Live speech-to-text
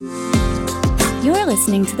You're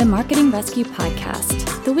listening to the Marketing Rescue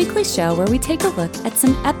Podcast, the weekly show where we take a look at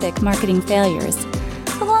some epic marketing failures,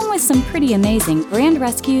 along with some pretty amazing brand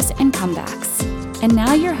rescues and comebacks. And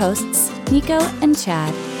now your hosts, Nico and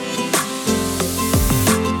Chad.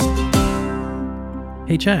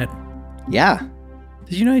 Hey, Chad. Yeah.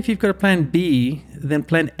 Did you know if you've got a plan B, then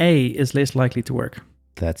plan A is less likely to work?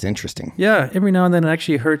 That's interesting. Yeah, every now and then it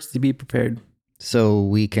actually hurts to be prepared. So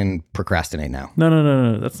we can procrastinate now.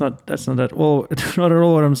 No. That's not at all. Not at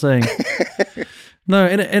all what I'm saying. No,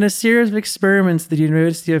 in a series of experiments at the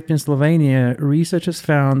University of Pennsylvania, researchers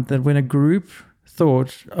found that when a group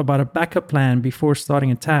thought about a backup plan before starting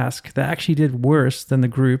a task, they actually did worse than the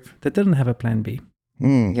group that didn't have a plan B.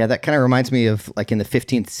 Yeah, that kind of reminds me of like in the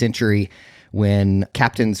 15th century when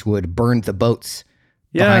captains would burn the boats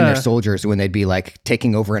behind their soldiers when they'd be like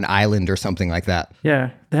taking over an island or something like that. Yeah,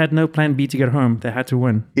 they had no plan B to get home. They had to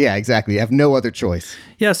win. Yeah, exactly. They have no other choice.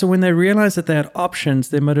 Yeah, so when they realized that they had options,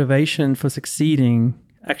 their motivation for succeeding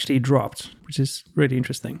actually dropped, which is really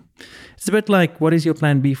interesting. It's a bit like, what is your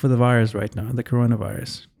plan B for the virus right now, the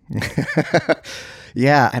coronavirus?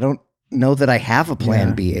 Yeah, I don't know that I have a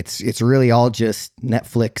plan B. It's really all just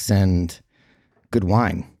Netflix and good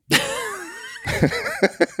wine.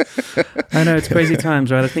 I know, it's crazy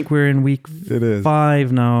times, right? I think we're in week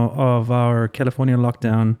 5 now of our California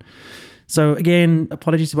lockdown. So again,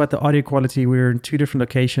 apologies about the audio quality. We're in 2 different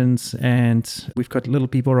locations and we've got little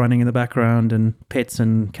people running in the background and pets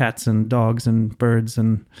and cats and dogs and birds,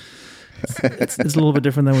 and it's a little bit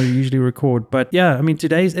different than we usually record. But yeah, I mean,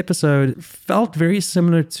 today's episode felt very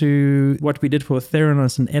similar to what we did for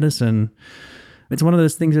Theranos and Edison. It's one of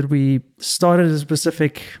those things that we started at a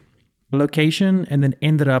specific location and then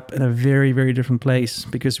ended up in a very, very different place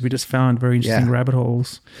because we just found very interesting rabbit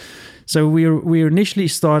holes. So we initially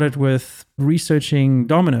started with researching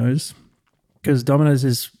Domino's, because Domino's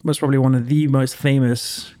is most probably one of the most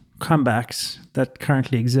famous comebacks that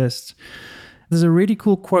currently exists. There's a really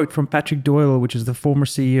cool quote from Patrick Doyle, which is the former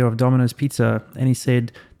CEO of Domino's Pizza, and he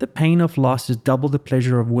said, "The pain of loss is double the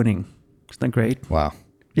pleasure of winning." Isn't that great? Wow.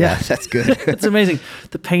 Yeah, that's good. It's amazing.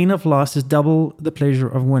 The pain of loss is double the pleasure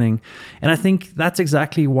of winning. And I think that's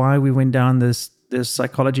exactly why we went down this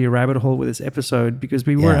psychology rabbit hole with this episode, because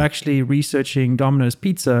we were actually researching Domino's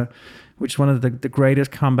Pizza, which is one of the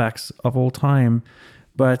greatest comebacks of all time.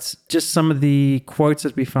 But just some of the quotes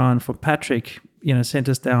that we found from Patrick, sent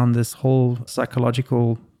us down this whole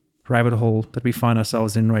psychological rabbit hole that we find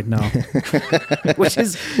ourselves in right now, which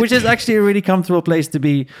is actually a really comfortable place to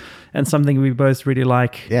be and something we both really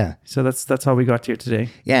like. Yeah. So that's how we got here today.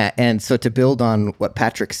 Yeah. And so to build on what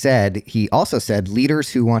Patrick said, he also said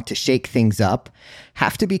leaders who want to shake things up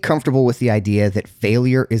have to be comfortable with the idea that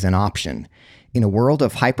failure is an option. In a world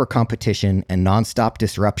of hyper competition and nonstop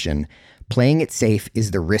disruption, playing it safe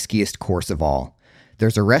is the riskiest course of all.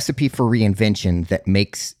 There's a recipe for reinvention that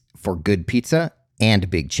makes for good pizza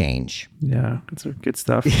and big change. Yeah, it's good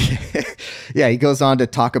stuff. Yeah, he goes on to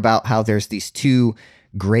talk about how there's these 2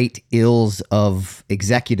 great ills of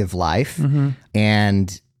executive life. Mm-hmm.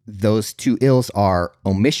 And those 2 ills are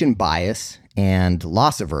omission bias and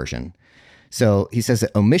loss aversion. So he says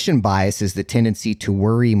that omission bias is the tendency to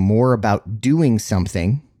worry more about doing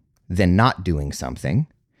something than not doing something.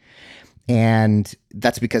 And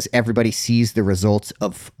that's because everybody sees the results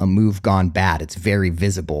of a move gone bad. It's very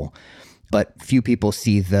visible. But few people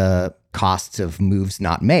see the costs of moves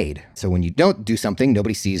not made. So when you don't do something,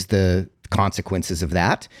 nobody sees the consequences of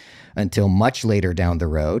that until much later down the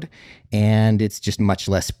road. And it's just much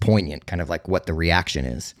less poignant, kind of like what the reaction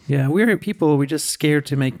is. Yeah, we're just scared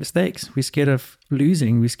to make mistakes. We're scared of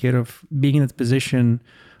losing. We're scared of being in the position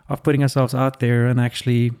of putting ourselves out there and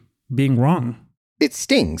actually being wrong. It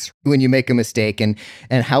stings when you make a mistake, and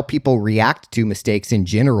how people react to mistakes in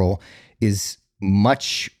general is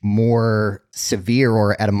much more severe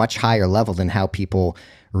or at a much higher level than how people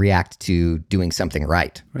react to doing something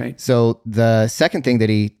right. Right. So the second thing that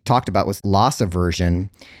he talked about was loss aversion.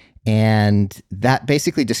 And that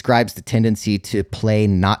basically describes the tendency to play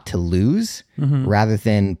not to lose rather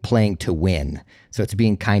than playing to win. So it's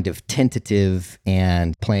being kind of tentative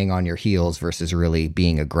and playing on your heels versus really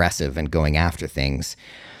being aggressive and going after things.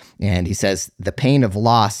 And he says the pain of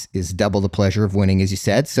loss is double the pleasure of winning, as you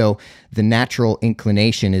said. So the natural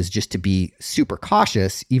inclination is just to be super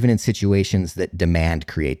cautious, even in situations that demand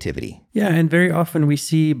creativity. Yeah, and very often we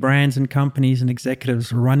see brands and companies and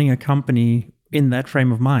executives running a company in that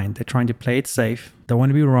frame of mind. They're trying to play it safe. They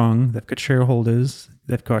want to be wrong. They've got shareholders.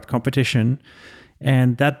 They've got competition.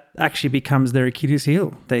 And that actually becomes their Achilles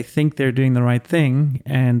heel. They think they're doing the right thing,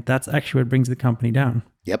 and that's actually what brings the company down.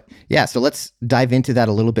 Yep. Yeah. So let's dive into that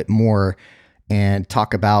a little bit more and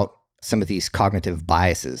talk about some of these cognitive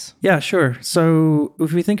biases? Yeah, sure. So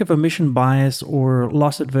if we think of omission bias or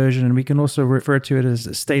loss aversion, and we can also refer to it as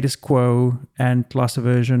status quo and loss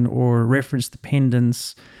aversion, or reference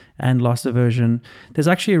dependence and loss aversion, there's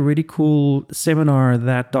actually a really cool seminar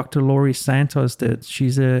that Dr. Laurie Santos did.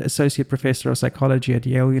 She's an associate professor of psychology at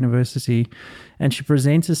Yale University, and she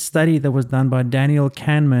presents a study that was done by Daniel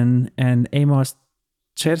Kahneman and Amos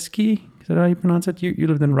Tversky. Is that how you pronounce it? You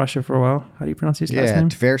lived in Russia for a while. How do you pronounce his last name?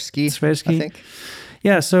 Tversky, I think.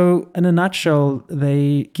 Yeah, so in a nutshell,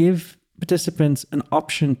 they give participants an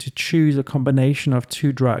option to choose a combination of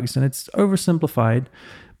two drugs. And it's oversimplified,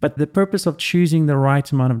 but the purpose of choosing the right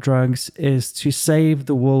amount of drugs is to save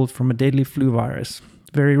the world from a deadly flu virus.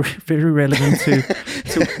 Very, very relevant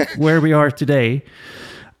to where we are today.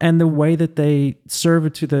 And the way that they serve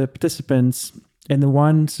it to the participants in the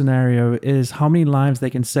one scenario is how many lives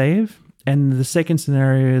they can save. And the second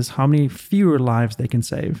scenario is how many fewer lives they can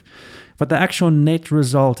save. But the actual net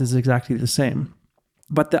result is exactly the same.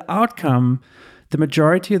 But the outcome, the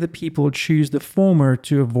majority of the people choose the former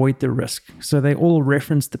to avoid the risk. So they all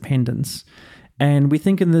reference dependence. And we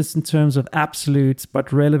think in this in terms of absolutes,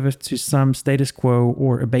 but relative to some status quo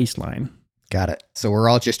or a baseline. Got it. So we're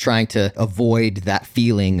all just trying to avoid that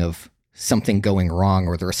feeling of something going wrong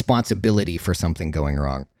or the responsibility for something going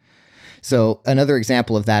wrong. So another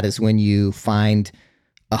example of that is when you find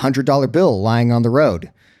a $100 bill lying on the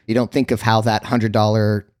road. You don't think of how that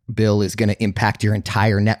 $100 bill is going to impact your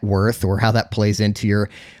entire net worth or how that plays into your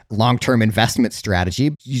long-term investment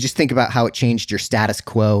strategy. You just think about how it changed your status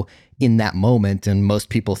quo in that moment. And most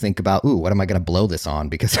people think about, ooh, what am I going to blow this on?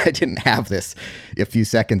 Because I didn't have this a few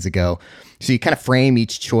seconds ago. So you kind of frame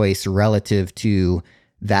each choice relative to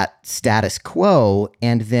that status quo.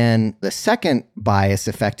 And then the second bias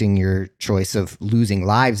affecting your choice of losing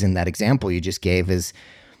lives in that example you just gave is,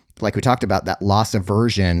 like we talked about, that loss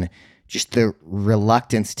aversion, just the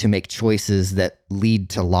reluctance to make choices that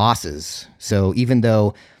lead to losses. So even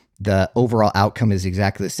though the overall outcome is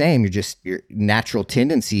exactly the same, your natural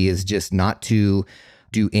tendency is just not to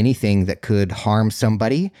do anything that could harm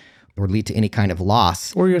somebody or lead to any kind of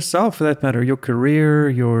loss. Or yourself, for that matter, your career,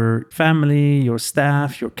 your family, your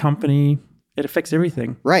staff, your company. It affects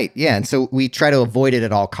everything. Right. Yeah. And so we try to avoid it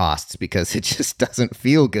at all costs because it just doesn't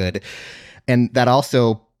feel good. And that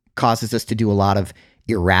also causes us to do a lot of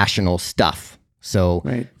irrational stuff. So,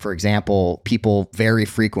 For example, people very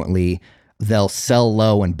frequently, they'll sell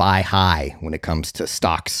low and buy high when it comes to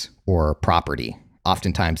stocks or property.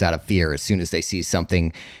 Oftentimes out of fear. As soon as they see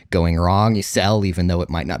something going wrong, you sell even though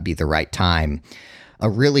it might not be the right time. A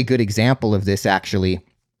really good example of this actually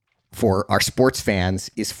for our sports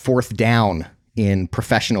fans is fourth down in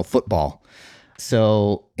professional football.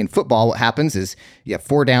 So in football, what happens is you have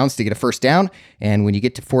 4 downs to get a first down. And when you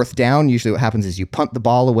get to fourth down, usually what happens is you punt the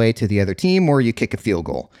ball away to the other team or you kick a field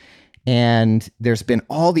goal. And there's been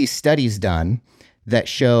all these studies done that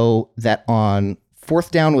show that on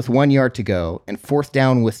fourth down with 1 yard to go and fourth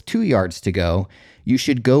down with 2 yards to go, you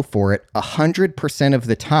should go for it 100% of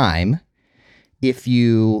the time if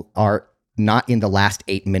you are not in the last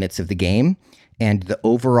 8 minutes of the game, and the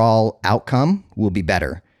overall outcome will be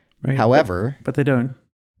better. Right. However, but they don't.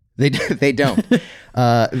 They don't.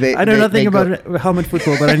 I know nothing about helmet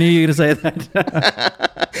football, but I knew you were going to say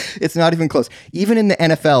that. It's not even close. Even in the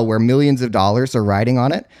NFL, where millions of dollars are riding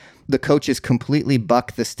on it, the coaches completely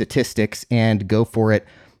buck the statistics and go for it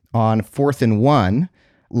on 4th and 1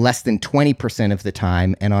 less than 20% of the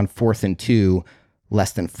time, and on 4th and 2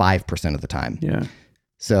 less than 5% of the time. Yeah.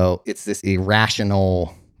 So it's this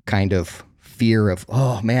irrational kind of fear of,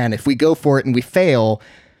 oh man, if we go for it and we fail,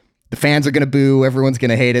 the fans are going to boo, everyone's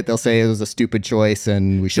going to hate it. They'll say it was a stupid choice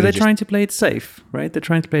and we should. So they're trying to play it safe, right? They're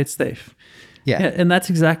trying to play it safe. Yeah. And that's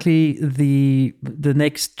exactly the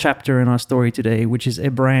next chapter in our story today, which is a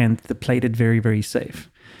brand that played it very, very safe.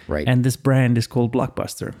 Right. And this brand is called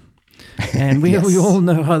Blockbuster. And we all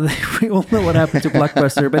know what happened to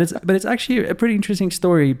Blockbuster, but it's actually a pretty interesting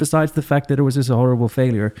story, besides the fact that it was just a horrible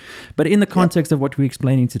failure. But in the context of what we're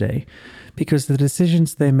explaining today, because the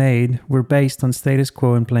decisions they made were based on status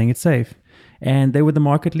quo and playing it safe. And they were the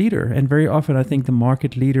market leader. And very often, I think the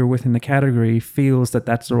market leader within the category feels that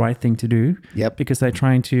that's the right thing to do. Yep. Because they're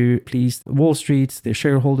trying to please Wall Street, their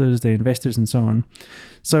shareholders, their investors, and so on.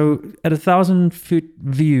 So at 1,000-foot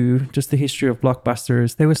view, just the history of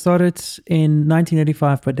Blockbusters, they were started in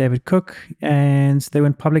 1985 by David Cook, and they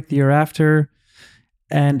went public the year after.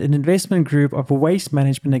 And an investment group of waste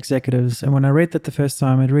management executives. And when I read that the first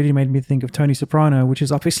time, it really made me think of Tony Soprano, which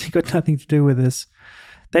has obviously got nothing to do with this.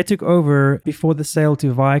 They took over before the sale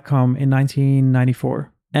to Viacom in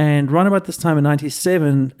 1994. And around about this time in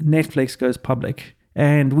 97, Netflix goes public.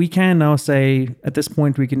 And we can now say, at this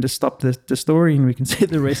point, we can just stop the story and we can say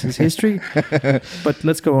the rest is history. But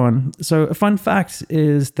let's go on. So a fun fact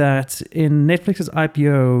is that in Netflix's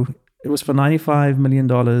IPO, it was for $95 million.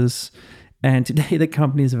 And today the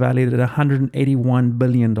company is valued at $181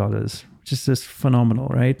 billion, which is just phenomenal,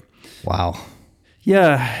 right? Wow.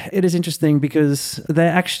 Yeah, it is interesting because they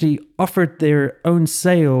actually offered their own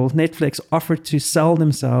sale. Netflix offered to sell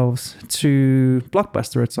themselves to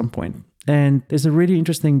Blockbuster at some point. And there's a really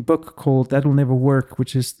interesting book called That'll Never Work,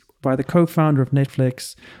 which is by the co-founder of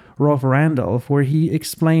Netflix, Rolf Randolph, where he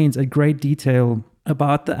explains at great detail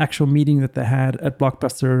about the actual meeting that they had at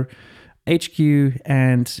Blockbuster HQ,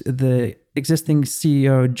 and the existing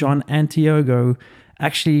CEO, John Antiogo,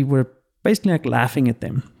 actually were basically like laughing at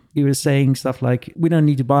them. He was saying stuff like, we don't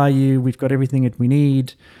need to buy you, we've got everything that we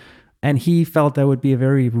need. And he felt that would be a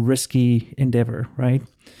very risky endeavor, right?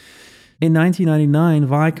 In 1999,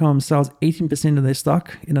 Viacom sells 18% of their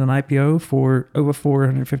stock in an IPO for over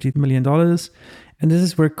 $450 million. And this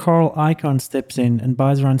is where Carl Icahn steps in and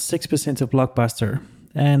buys around 6% of Blockbuster.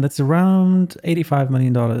 And that's around $85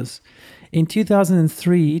 million. In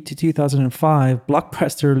 2003 to 2005,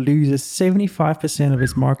 Blockbuster loses 75% of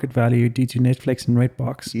its market value due to Netflix and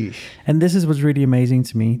Redbox. Eesh. And this is what's really amazing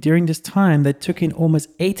to me. During this time, they took in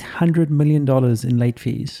almost $800 million in late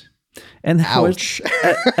fees. And that Ouch.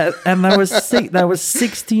 and that was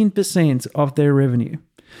 16% of their revenue.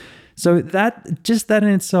 So that in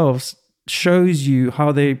itself shows you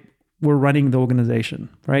how they were running the organization,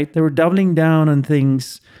 right? They were doubling down on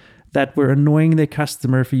things that were annoying their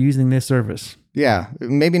customer for using their service. Yeah,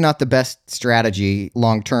 maybe not the best strategy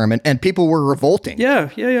long term. And people were revolting. Yeah,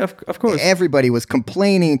 of course. Everybody was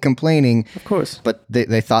complaining. Of course. But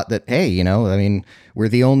they thought that, hey, we're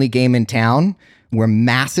the only game in town. We're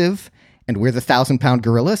massive, and we're the 1,000-pound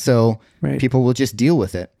gorilla, so people will just deal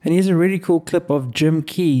with it. And here's a really cool clip of Jim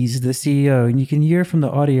Keyes, the CEO, and you can hear from the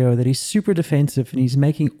audio that he's super defensive and he's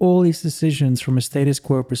making all these decisions from a status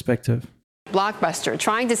quo perspective. Blockbuster,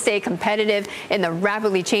 trying to stay competitive in the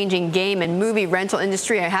rapidly changing game and movie rental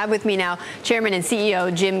industry. I have with me now Chairman and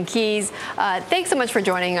CEO Jim Keyes. Thanks so much for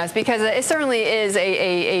joining us, because it certainly is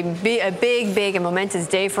a big and momentous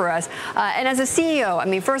day for us. And as a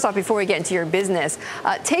CEO, first off, before we get into your business,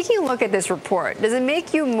 taking a look at this report, does it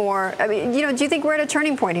make you more, do you think we're at a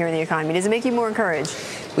turning point here in the economy? Does it make you more encouraged?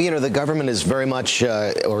 Well, the government is very much,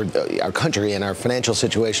 or our country and our financial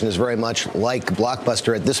situation is very much like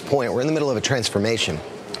Blockbuster at this point. We're in the middle of a transformation.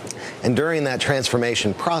 And during that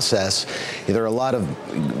transformation process, there are a lot of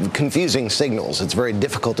confusing signals. It's very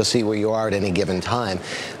difficult to see where you are at any given time.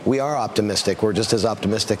 We are optimistic. We're just as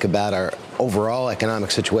optimistic about our overall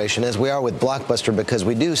economic situation as we are with Blockbuster, because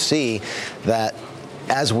we do see that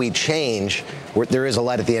as we change, there is a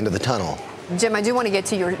light at the end of the tunnel. Jim, I do want to get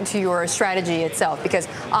to your strategy itself, because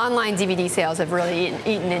online DVD sales have really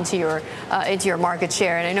eaten into your market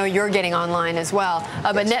share, and I know you're getting online as well.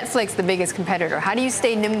 But Netflix, the biggest competitor, how do you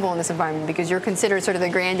stay nimble in this environment, because you're considered sort of the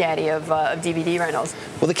granddaddy of DVD rentals?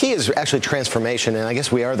 Well, the key is actually transformation, and I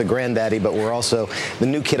guess we are the granddaddy, but we're also the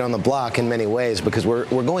new kid on the block in many ways, because we're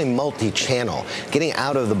going multi-channel, getting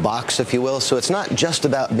out of the box, if you will. So it's not just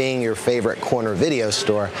about being your favorite corner video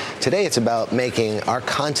store. Today, it's about making our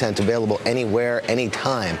content available anywhere,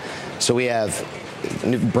 anytime. So we have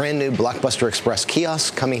brand new Blockbuster Express kiosks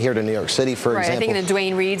coming here to New York City, for example. I think in the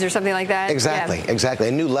Duane Reade's or something like that. Exactly.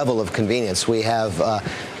 A new level of convenience. We have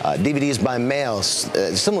DVDs by mail,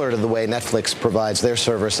 similar to the way Netflix provides their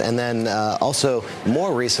service, and then also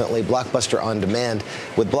more recently, Blockbuster On Demand,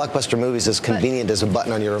 with Blockbuster movies as convenient as a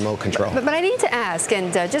button on your remote control. But I need to ask,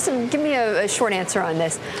 and just give me a short answer on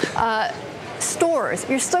this. Stores.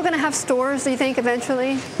 You're still going to have stores, do you think,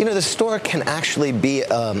 eventually? The store can actually be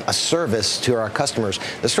a service to our customers.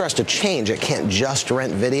 The store has to change. It can't just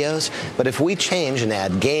rent videos. But if we change and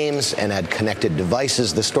add games and add connected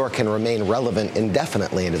devices, the store can remain relevant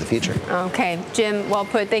indefinitely into the future. Okay. Jim, well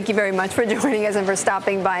put. Thank you very much for joining us and for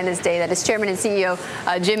stopping by this day. That is Chairman and CEO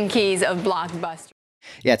Jim Keyes of Blockbuster.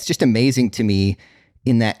 Yeah, it's just amazing to me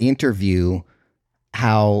in that interview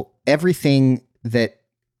how everything that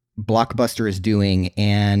Blockbuster is doing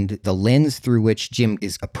and the lens through which Jim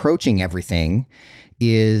is approaching everything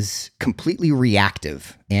is completely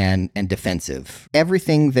reactive and defensive.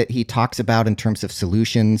 Everything that he talks about in terms of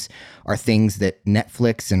solutions are things that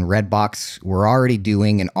Netflix and Redbox were already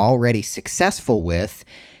doing and already successful with,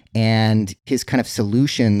 and his kind of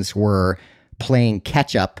solutions were playing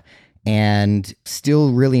catch up and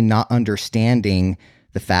still really not understanding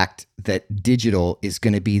the fact that digital is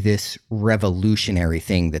going to be this revolutionary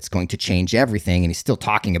thing that's going to change everything. And he's still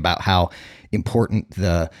talking about how important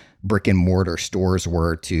the brick and mortar stores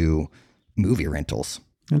were to movie rentals.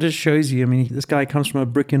 It just shows you, I mean, this guy comes from a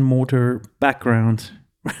brick and mortar background,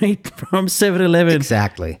 right? From 7-Eleven.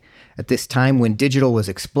 Exactly. At this time when digital was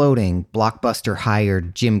exploding, Blockbuster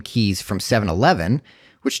hired Jim Keyes from 7-Eleven,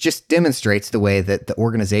 which just demonstrates the way that the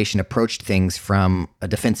organization approached things from a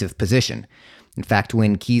defensive position. In fact,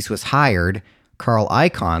 when Keyes was hired, Carl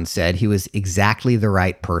Icahn said he was exactly the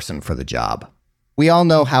right person for the job. We all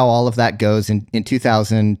know how all of that goes. In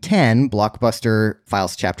 2010, Blockbuster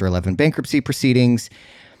files Chapter 11 bankruptcy proceedings.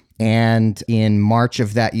 And in March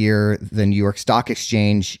of that year, the New York Stock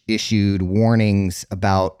Exchange issued warnings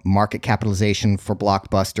about market capitalization for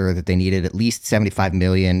Blockbuster, that they needed at least $75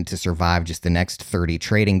 million to survive just the next 30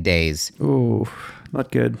 trading days. Oh,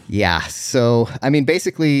 not good. Yeah. So, I mean,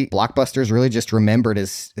 basically, Blockbuster is really just remembered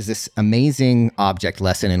as this amazing object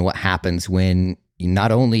lesson in what happens when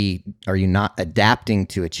not only are you not adapting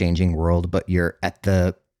to a changing world, but you're at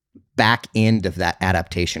the back end of that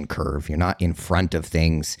adaptation curve. You're not in front of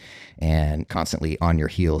things and constantly on your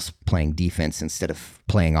heels playing defense instead of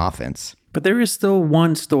playing offense. But there is still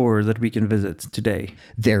one store that we can visit today.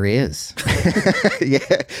 There is.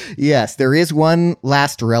 Yes, there is one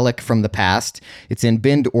last relic from the past. It's in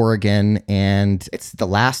Bend, Oregon, and it's the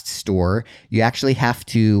last store. You actually have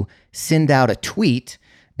to send out a tweet,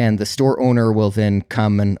 and the store owner will then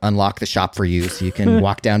come and unlock the shop for you, so you can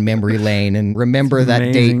walk down memory lane and remember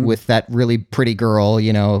that date with that really pretty girl,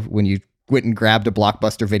 you know, when you went and grabbed a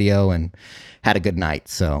Blockbuster video and had a good night.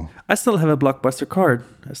 So I still have a Blockbuster card.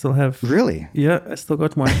 I still have. Really? Yeah, I still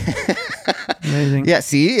got one. Amazing. Yeah,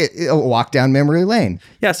 see, walk down memory lane.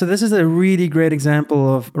 Yeah, so this is a really great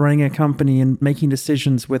example of running a company and making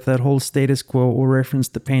decisions with that whole status quo or reference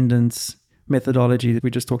dependence methodology that we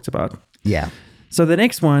just talked about. Yeah. So the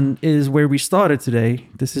next one is where we started today.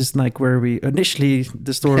 This is like where we initially,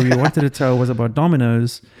 the story we wanted to tell was about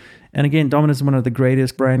Domino's. And again, Domino's is one of the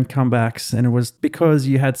greatest brand comebacks. And it was because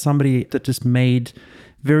you had somebody that just made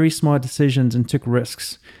very smart decisions and took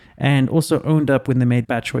risks, and also owned up when they made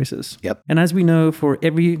bad choices. Yep. And as we know, for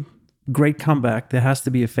every great comeback, there has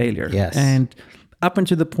to be a failure. Yes. And up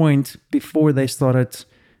until the point before they started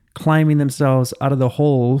climbing themselves out of the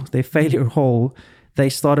hole, their failure hole, they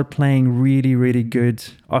started playing really, really good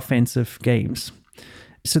offensive games.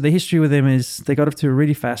 So the history with them is they got off to a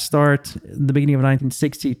really fast start. In the beginning of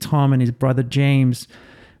 1960, Tom and his brother James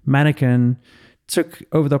Mannequin took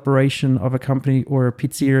over the operation of a company or a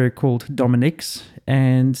pizzeria called Dominic's,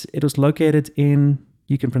 and it was located in,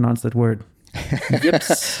 you can pronounce that word,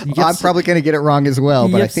 I'm probably going to get it wrong as well,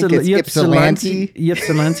 but I think it's Ypsilanti.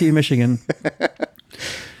 Ypsilanti, Michigan.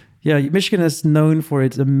 Yeah, Michigan is known for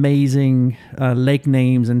its amazing lake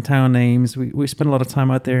names and town names. We spend a lot of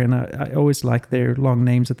time out there, and I always like their long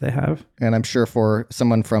names that they have. And I'm sure for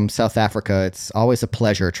someone from South Africa, it's always a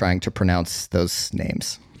pleasure trying to pronounce those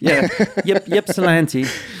names. Yeah, Ypsilanti.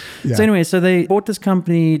 Yeah. So anyway, so they bought this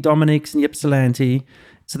company, Dominic's and Ypsilanti.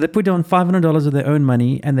 So they put on $500 of their own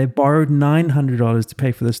money, and they borrowed $900 to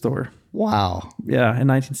pay for the store. Wow. Yeah, in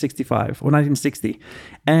 1965 or 1960.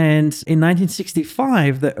 And in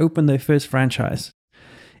 1965, they opened their first franchise.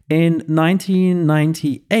 In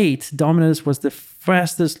 1998, Domino's was the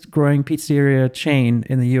fastest growing pizzeria chain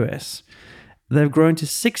in the US. They've grown to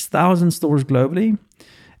 6,000 stores globally.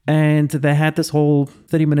 And they had this whole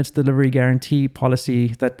 30 minutes delivery guarantee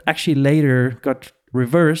policy that actually later got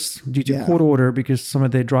reversed due to court order because some of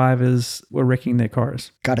their drivers were wrecking their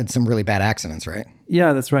cars. Got in some really bad accidents, right?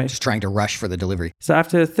 Yeah, that's right. Just trying to rush for the delivery. So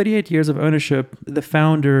after 38 years of ownership, the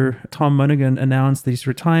founder, Tom Monaghan, announced his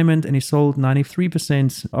retirement, and he sold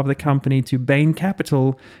 93% of the company to Bain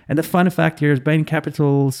Capital. And the fun fact here is Bain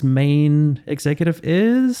Capital's main executive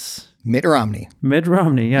is... Mitt Romney. Mitt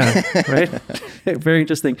Romney, yeah, right? Very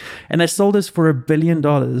interesting. And they sold this for $1 billion,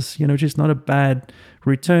 which is not a bad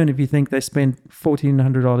return if you think they spent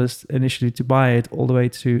 $1,400 initially to buy it, all the way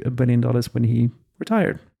to $1 billion when he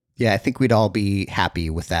retired. Yeah, I think we'd all be happy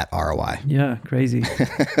with that ROI. Yeah, crazy.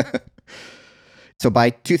 So by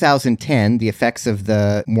 2010, the effects of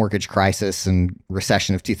the mortgage crisis and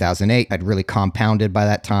recession of 2008 had really compounded by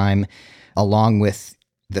that time, along with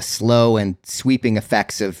the slow and sweeping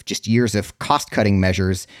effects of just years of cost-cutting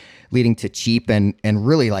measures, leading to cheap and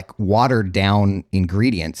really like watered down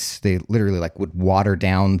ingredients. They literally like would water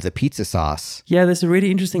down the pizza sauce. Yeah, there's a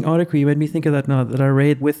really interesting article. You made me think of that now that I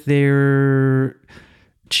read with their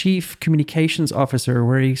chief communications officer,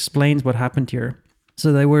 where he explains what happened here.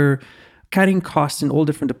 So they were cutting costs in all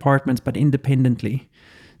different departments, but independently.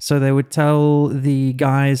 So they would tell the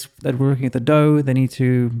guys that were working at the dough they need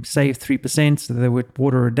to save 3%, so they would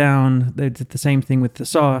water it down. They did the same thing with the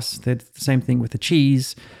sauce. They did the same thing with the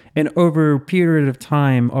cheese. And over a period of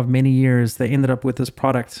time of many years, they ended up with this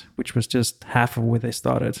product, which was just half of where they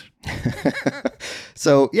started.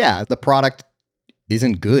 So, yeah, the product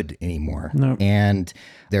isn't good anymore. No. And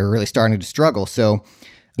they're really starting to struggle. So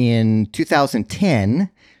in 2010,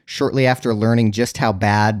 shortly after learning just how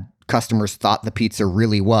bad customers thought the pizza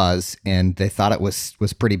really was, and they thought it was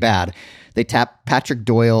pretty bad, they tapped Patrick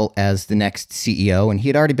Doyle as the next CEO, and he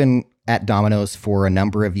had already been at Domino's for a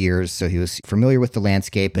number of years, so he was familiar with the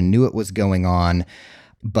landscape and knew what was going on.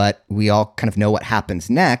 But we all kind of know what happens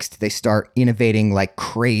next. They start innovating like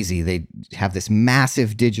crazy. They have this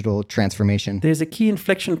massive digital transformation. There's a key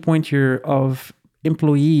inflection point here of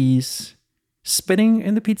employees spitting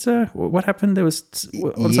in the pizza. What happened? There was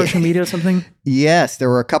on social media or something? Yes, there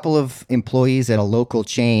were a couple of employees at a local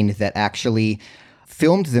chain that actually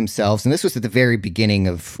filmed themselves. And this was at the very beginning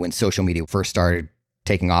of when social media first started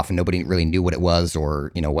taking off and nobody really knew what it was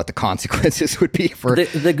or, you know, what the consequences would be for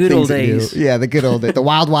the good old days. Yeah, the good old days, the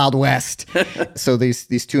wild, wild west. So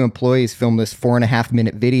these two employees filmed this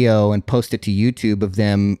 4.5-minute video and posted to YouTube of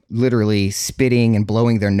them literally spitting and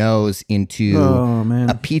blowing their nose into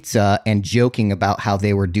a pizza and joking about how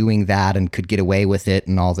they were doing that and could get away with it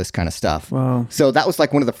and all this kind of stuff. Wow. So that was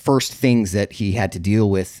like one of the first things that he had to deal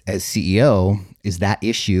with as CEO is that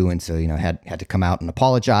issue. And so, you know, had to come out and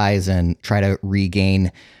apologize and try to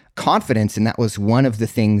regain confidence. And that was one of the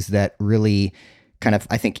things that really kind of,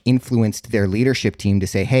 I think, influenced their leadership team to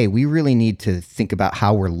say, hey, we really need to think about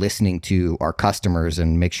how we're listening to our customers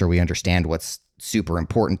and make sure we understand what's super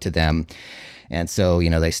important to them. And so, you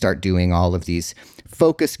know, they start doing all of these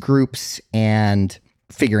focus groups and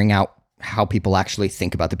figuring out how people actually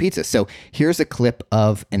think about the pizza. So here's a clip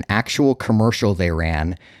of an actual commercial they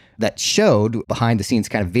ran that showed behind the scenes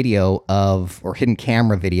kind of video of, or hidden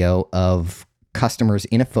camera video of customers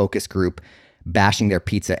in a focus group bashing their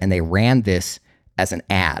pizza. And they ran this as an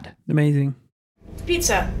ad. Amazing.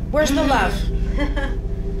 Pizza, where's the love?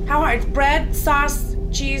 How hard? Bread, sauce,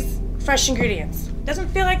 cheese, fresh ingredients. Doesn't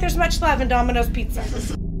feel like there's much love in Domino's pizza.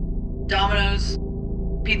 Domino's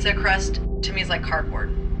pizza crust to me is like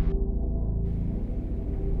cardboard.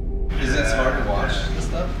 Is it hard to watch this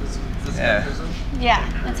stuff?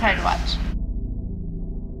 Yeah, it's hard to watch.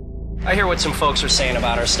 I hear what some folks are saying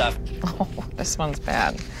about our stuff. Oh, this one's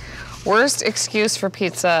bad. Worst excuse for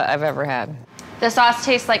pizza I've ever had. The sauce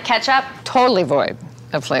tastes like ketchup. Totally void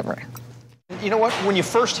of flavor. You know what? When you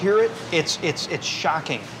first hear it, it's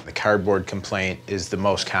shocking. The cardboard complaint is the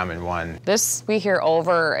most common one. This we hear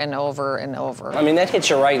over and over and over. I mean, that hits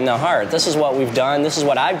you right in the heart. This is what we've done. This is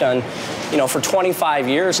what I've done, you know, for 25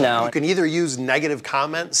 years now. You can either use negative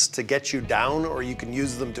comments to get you down, or you can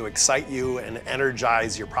use them to excite you and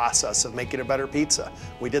energize your process of making a better pizza.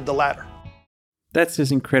 We did the latter. That's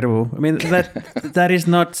just incredible. I mean, that is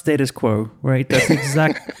not status quo, right? That's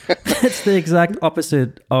the exact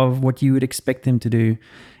opposite of what you would expect them to do.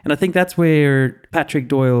 And I think that's where Patrick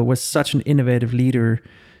Doyle was such an innovative leader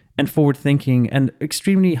and forward-thinking and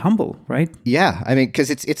extremely humble, right? Yeah, I mean, because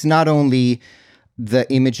it's not only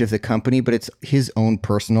the image of the company, but it's his own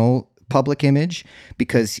personal public image,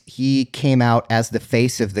 because he came out as the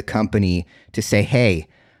face of the company to say, hey,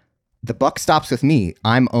 the buck stops with me.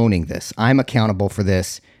 I'm owning this. I'm accountable for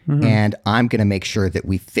this. Mm-hmm. And I'm going to make sure that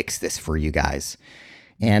we fix this for you guys.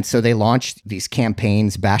 And so they launched these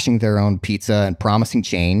campaigns bashing their own pizza and promising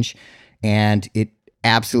change. And it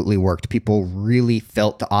absolutely worked. People really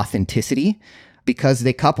felt the authenticity because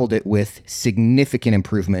they coupled it with significant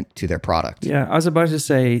improvement to their product. Yeah, I was about to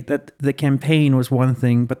say that the campaign was one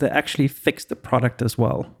thing, but they actually fixed the product as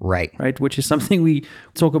well. Right. Right, which is something we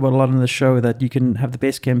talk about a lot on the show, that you can have the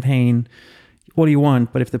best campaign all you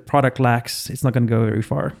want, but if the product lacks, it's not going to go very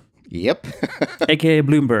far. Yep. AKA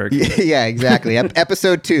Bloomberg. Yeah, exactly.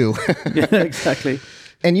 Episode 2. Yeah, exactly.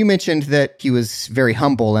 And you mentioned that he was very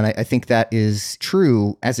humble, and I think that is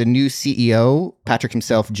true. As a new CEO, Patrick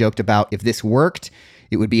himself joked about, if this worked,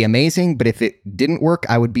 it would be amazing, but if it didn't work,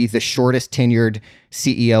 I would be the shortest tenured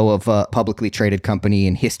CEO of a publicly traded company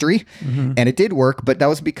in history. Mm-hmm. And it did work, but that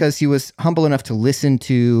was because he was humble enough to listen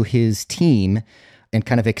to his team and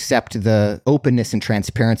kind of accept the openness and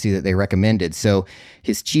transparency that they recommended. So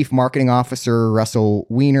his chief marketing officer, Russell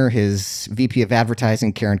Weiner, his VP of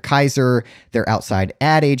advertising, Karen Kaiser, their outside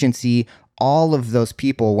ad agency, all of those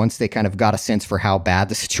people, once they kind of got a sense for how bad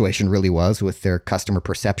the situation really was with their customer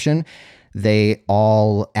perception, they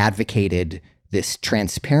all advocated this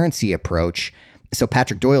transparency approach. So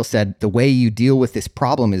Patrick Doyle said, the way you deal with this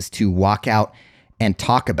problem is to walk out and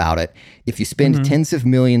talk about it. If you spend tens of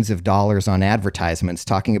millions of dollars on advertisements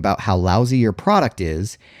talking about how lousy your product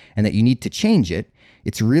is and that you need to change it,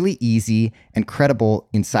 it's really easy and credible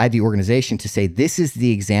inside the organization to say, this is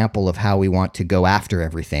the example of how we want to go after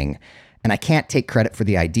everything. And I can't take credit for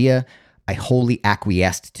the idea. I wholly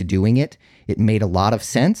acquiesced to doing it. It made a lot of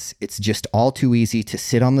sense. It's just all too easy to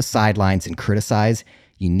sit on the sidelines and criticize.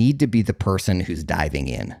 You need to be the person who's diving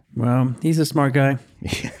in. Well, he's a smart guy.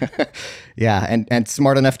 Yeah, and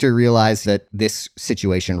smart enough to realize that this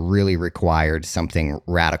situation really required something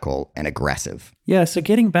radical and aggressive. Yeah, so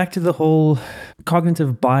getting back to the whole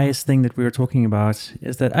cognitive bias thing that we were talking about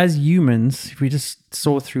is that as humans, if we just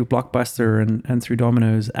saw through Blockbuster and through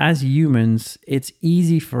Domino's, as humans, it's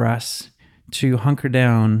easy for us to hunker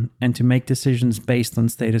down and to make decisions based on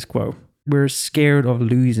status quo. We're scared of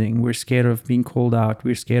losing. We're scared of being called out.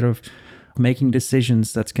 We're scared of making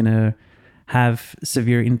decisions that's going to have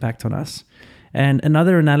severe impact on us. And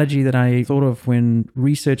another analogy that I thought of when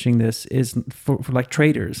researching this is for like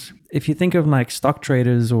traders. If you think of like stock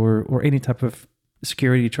traders or any type of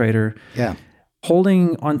security trader,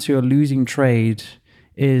 holding onto a losing trade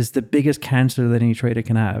is the biggest cancer that any trader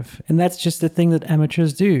can have. And that's just the thing that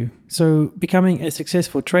amateurs do. So becoming a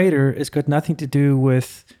successful trader has got nothing to do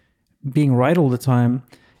with being right all the time.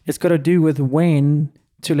 It's got to do with when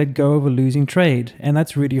to let go of a losing trade. And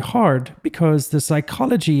that's really hard because the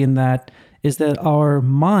psychology in that is that our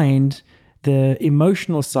mind, the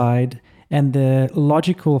emotional side and the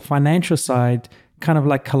logical financial side kind of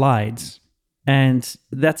like collides. And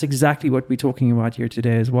that's exactly what we're talking about here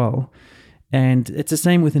today as well. And it's the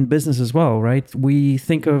same within business as well, right? We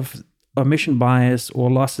think of omission bias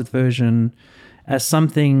or loss aversion as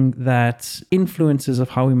something that influences of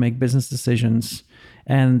how we make business decisions.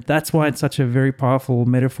 And that's why it's such a very powerful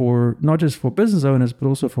metaphor, not just for business owners, but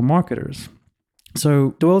also for marketers.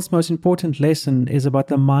 So Doyle's most important lesson is about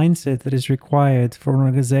the mindset that is required for an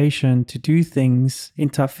organization to do things in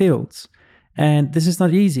tough fields. And this is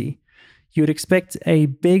not easy. You would expect a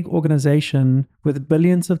big organization with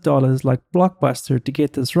billions of dollars like Blockbuster to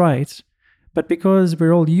get this right. But because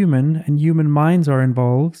we're all human and human minds are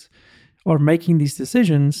involved or making these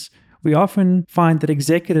decisions, we often find that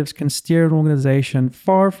executives can steer an organization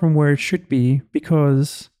far from where it should be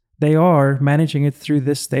because they are managing it through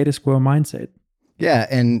this status quo mindset. Yeah,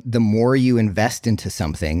 and the more you invest into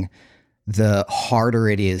something, the harder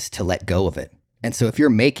it is to let go of it. And so if you're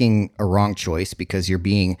making a wrong choice because you're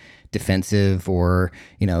being defensive or,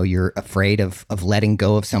 you're afraid of letting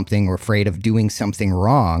go of something or afraid of doing something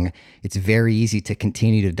wrong, it's very easy to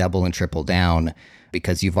continue to double and triple down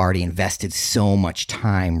because you've already invested so much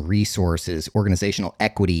time, resources, organizational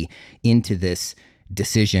equity into this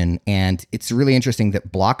decision. And it's really interesting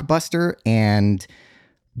that Blockbuster and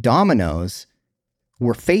Domino's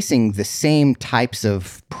were facing the same types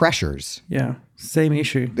of pressures. Yeah, same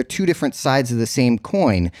issue. They're two different sides of the same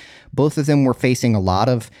coin. Both of them were facing a lot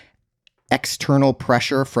of external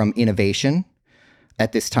pressure from innovation.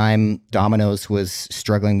 At this time, Domino's was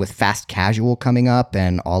struggling with fast casual coming up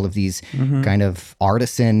and all of these kind of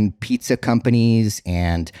artisan pizza companies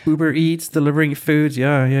and Uber Eats delivering foods.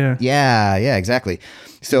 Yeah, exactly.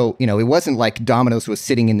 So, it wasn't like Domino's was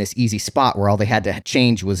sitting in this easy spot where all they had to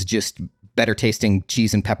change was just better tasting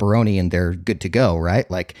cheese and pepperoni and they're good to go, right?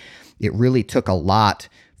 Like it really took a lot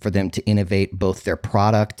for them to innovate both their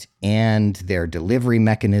product and their delivery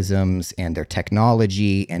mechanisms and their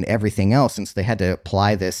technology and everything else, since they had to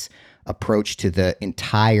apply this approach to the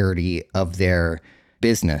entirety of their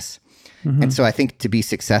business. And so I think to be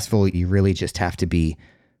successful, you really just have to be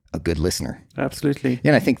a good listener. Absolutely.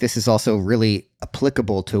 And I think this is also really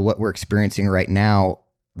applicable to what we're experiencing right now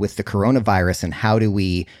with the coronavirus and how do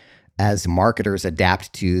we as marketers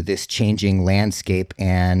adapt to this changing landscape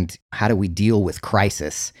and how do we deal with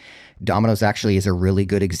crisis? Domino's actually is a really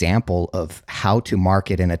good example of how to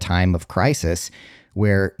market in a time of crisis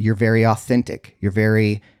where you're very authentic, you're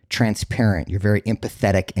very transparent, you're very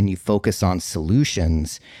empathetic, and you focus on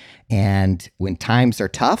solutions. And when times are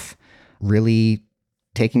tough, really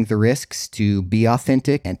taking the risks to be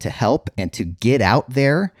authentic and to help and to get out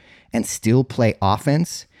there and still play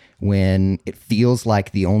offense when it feels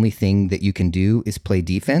like the only thing that you can do is play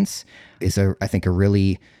defense is, I think, a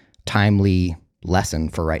really timely lesson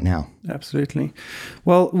for right now. Absolutely.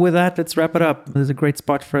 Well, with that, let's wrap it up. There's a great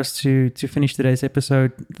spot for us to finish today's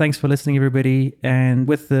episode. Thanks for listening, everybody. And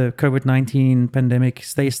with the COVID-19 pandemic,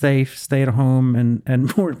 stay safe, stay at home,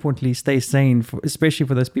 and more importantly, stay sane, especially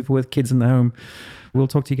for those people with kids in the home. We'll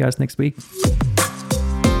talk to you guys next week.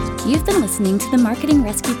 You've been listening to the Marketing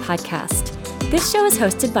Rescue Podcast. This show is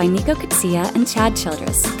hosted by Nico Kutsia and Chad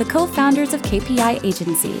Childress, the co-founders of KPI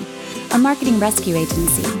Agency, a marketing rescue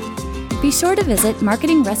agency. Be sure to visit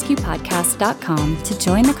marketingrescuepodcast.com to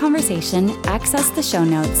join the conversation, access the show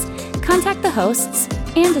notes, contact the hosts,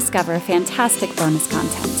 and discover fantastic bonus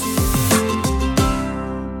content.